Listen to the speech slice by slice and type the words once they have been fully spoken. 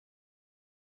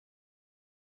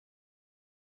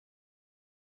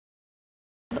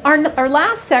our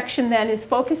last section then is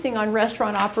focusing on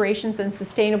restaurant operations and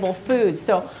sustainable food.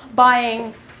 So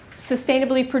buying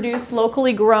sustainably produced,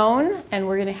 locally grown, and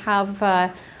we're going to have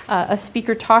a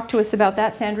speaker talk to us about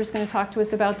that. Sandra's going to talk to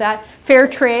us about that. Fair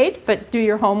trade, but do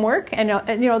your homework. And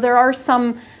you know, there are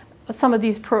some of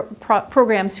these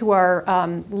programs who are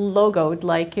logoed,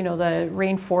 like, you know, the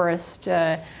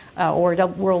rainforest or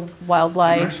World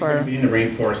Wildlife. I'm actually going to be in the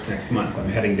rainforest next month. I'm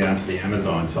heading down to the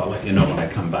Amazon, so I'll let you know when I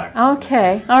come back.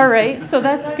 Okay, all right, so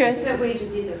that's good. It's not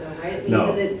wages either, though, right? It means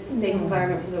No. that it's a safe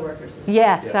environment for the workers.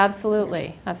 Yes, Yeah.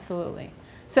 absolutely, absolutely.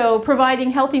 So providing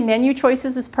healthy menu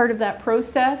choices is part of that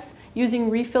process.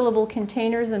 Using refillable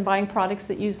containers and buying products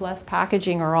that use less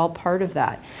packaging are all part of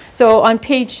that. So on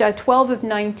page 12 of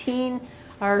 19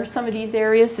 are some of these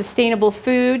areas. Sustainable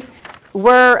food.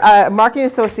 We're a marketing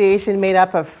association made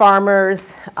up of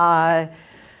farmers,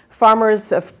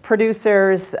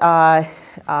 producers,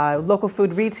 local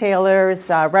food retailers,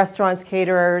 restaurants,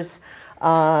 caterers,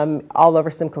 all over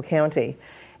Simcoe County.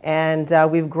 And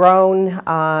we've grown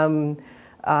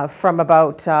from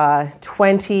about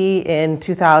 20 in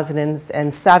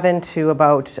 2007 to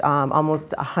about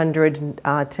almost 100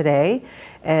 today.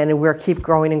 And we'll keep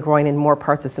growing and growing in more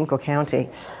parts of Simcoe County.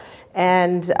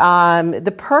 And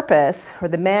the purpose or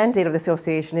the mandate of the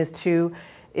association is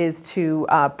to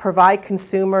provide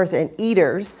consumers and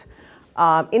eaters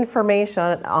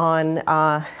information on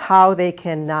how they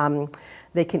can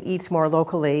eat more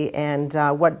locally and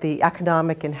what the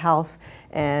economic and health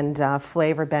and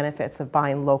flavor benefits of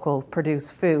buying local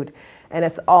produced food. And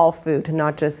it's all food,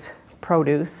 not just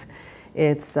produce.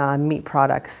 It's meat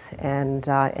products and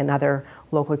other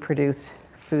locally produced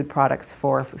food products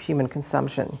for human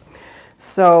consumption.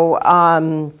 So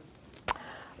all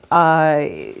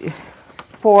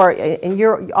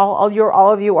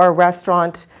of you are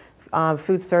restaurant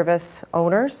food service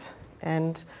owners,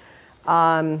 and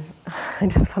I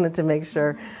just wanted to make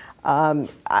sure.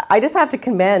 I just have to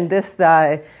commend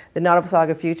the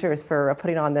Nottawasaga Futures for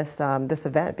putting on this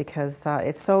event, because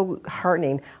it's so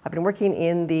heartening. I've been working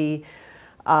in the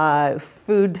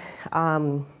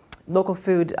local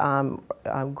food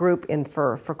group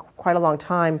for quite a long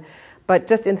time, but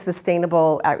just in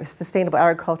sustainable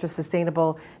agriculture,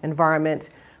 sustainable environment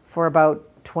for about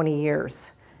 20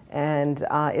 years. And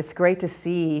it's great to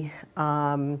see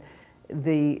the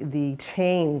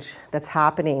change that's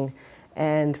happening.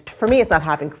 And for me, it's not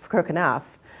happening quick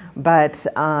enough, but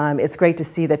it's great to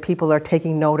see that people are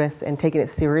taking notice and taking it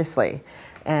seriously.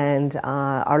 And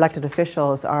our elected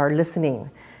officials are listening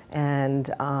and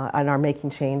are making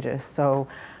changes. So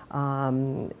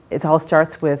it all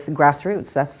starts with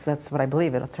grassroots. That's what I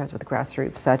believe. It starts with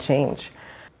grassroots change.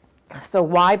 So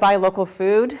why buy local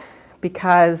food?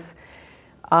 Because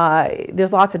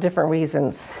there's lots of different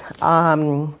reasons.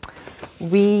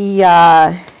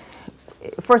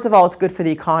 First of all, it's good for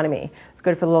the economy. It's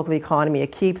good for the local economy.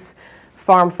 It keeps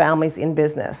farm families in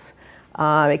business.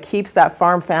 It keeps that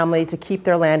farm family to keep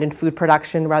their land in food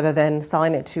production rather than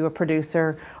selling it to a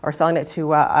producer or selling it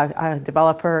to a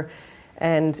developer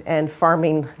and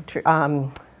farming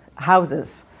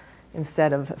houses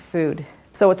instead of food.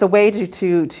 So it's a way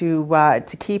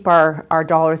to keep our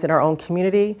dollars in our own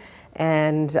community,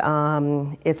 and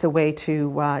it's a way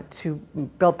to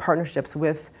build partnerships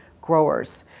with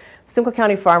growers. Simcoe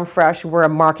County Farm Fresh, we're a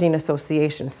marketing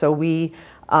association, so we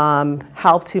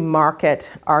help to market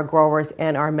our growers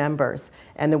and our members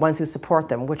and the ones who support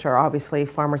them, which are obviously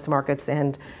farmers markets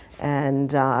and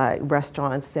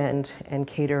restaurants and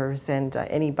caterers and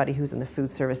anybody who's in the food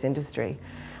service industry.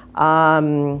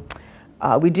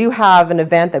 We do have an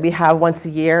event that we have once a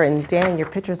year, and Dan, your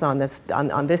picture's on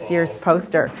this year's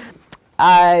poster.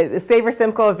 The Savor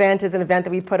Simcoe event is an event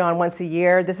that we put on once a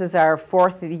year. This is our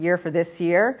 4th year for this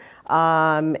year.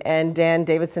 And Dan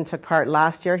Davidson took part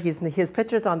last year. His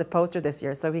picture's on the poster this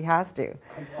year, so he has to.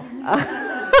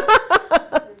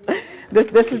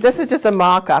 This is just a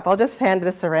mock-up. I'll just hand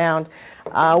this around.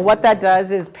 What that does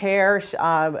is pair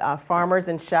farmers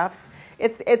and chefs.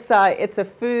 It's a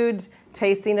food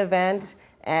tasting event,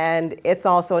 and it's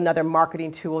also another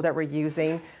marketing tool that we're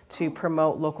using to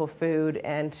promote local food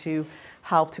and to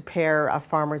help to pair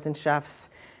farmers and chefs.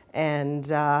 And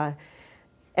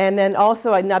then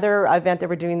also another event that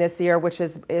we're doing this year, which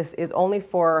is only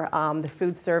for the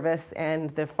food service and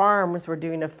the farms. We're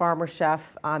doing a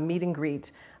farmer-chef meet and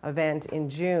greet event in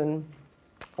June,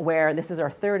 where this is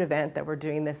our 3rd event that we're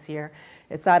doing this year.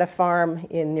 It's at a farm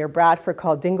near Bradford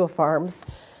called Dingle Farms,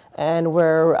 and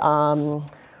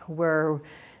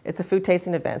it's a food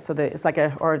tasting event. So it's like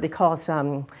they call it,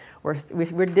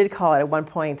 we did call it at one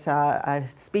point a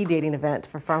speed dating event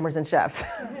for farmers and chefs.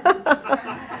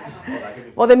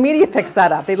 Well, the media picks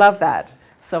that up. They love that.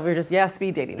 So we're just,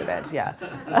 speed dating event, yeah.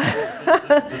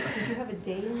 Did you have a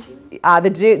date in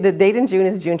June? The date in June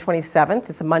is June 27th.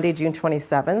 It's a Monday, June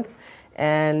 27th.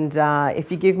 And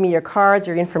if you give me your cards,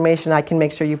 your information, I can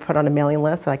make sure you put on a mailing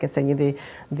list so I can send you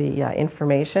the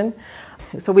information.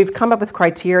 So we've come up with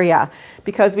criteria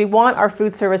because we want our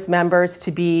food service members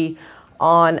to be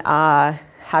on,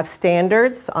 have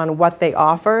standards on what they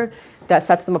offer that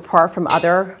sets them apart from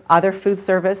other food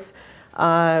service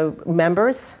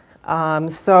members.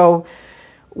 So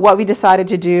what we decided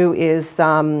to do is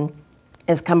come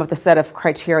up with a set of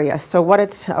criteria. So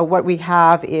what we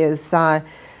have is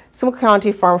Simcoe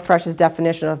County Farm Fresh's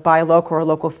definition of buy local or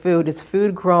local food is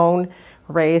food grown,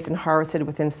 raised, and harvested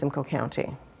within Simcoe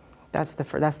County. That's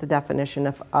the definition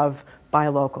of buy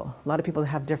local. A lot of people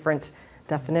have different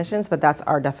definitions, but that's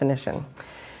our definition.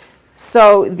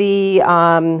 So the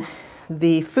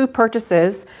food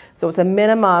purchases, so it's a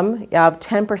minimum of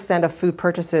 10% of food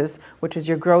purchases, which is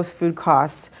your gross food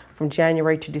costs from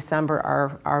January to December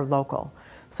are local.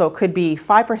 So it could be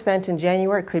 5% in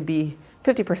January, it could be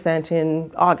 50%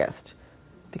 in August,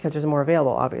 because there's more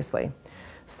available, obviously.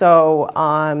 So,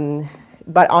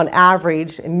 but on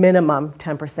average, minimum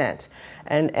 10%.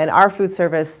 And our food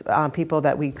service people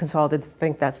that we consulted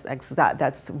think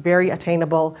that's very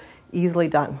attainable, easily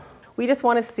done. We just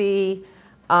want to see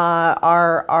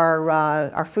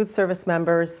our food service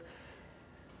members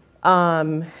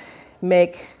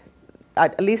make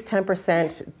at least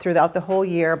 10% throughout the whole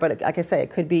year, but like I say, it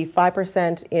could be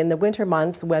 5% in the winter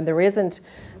months when there isn't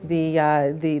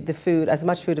the food, as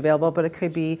much food available, but it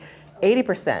could be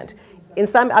 80%. In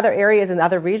some other areas, in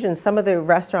other regions, some of the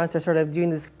restaurants are sort of doing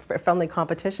this friendly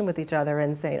competition with each other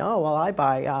and saying, oh, well, I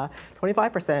buy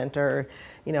 25%, or,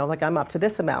 like I'm up to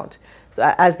this amount.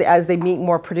 So as they meet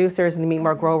more producers and they meet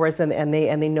more growers, and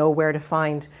they know where to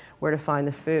find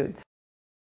the foods.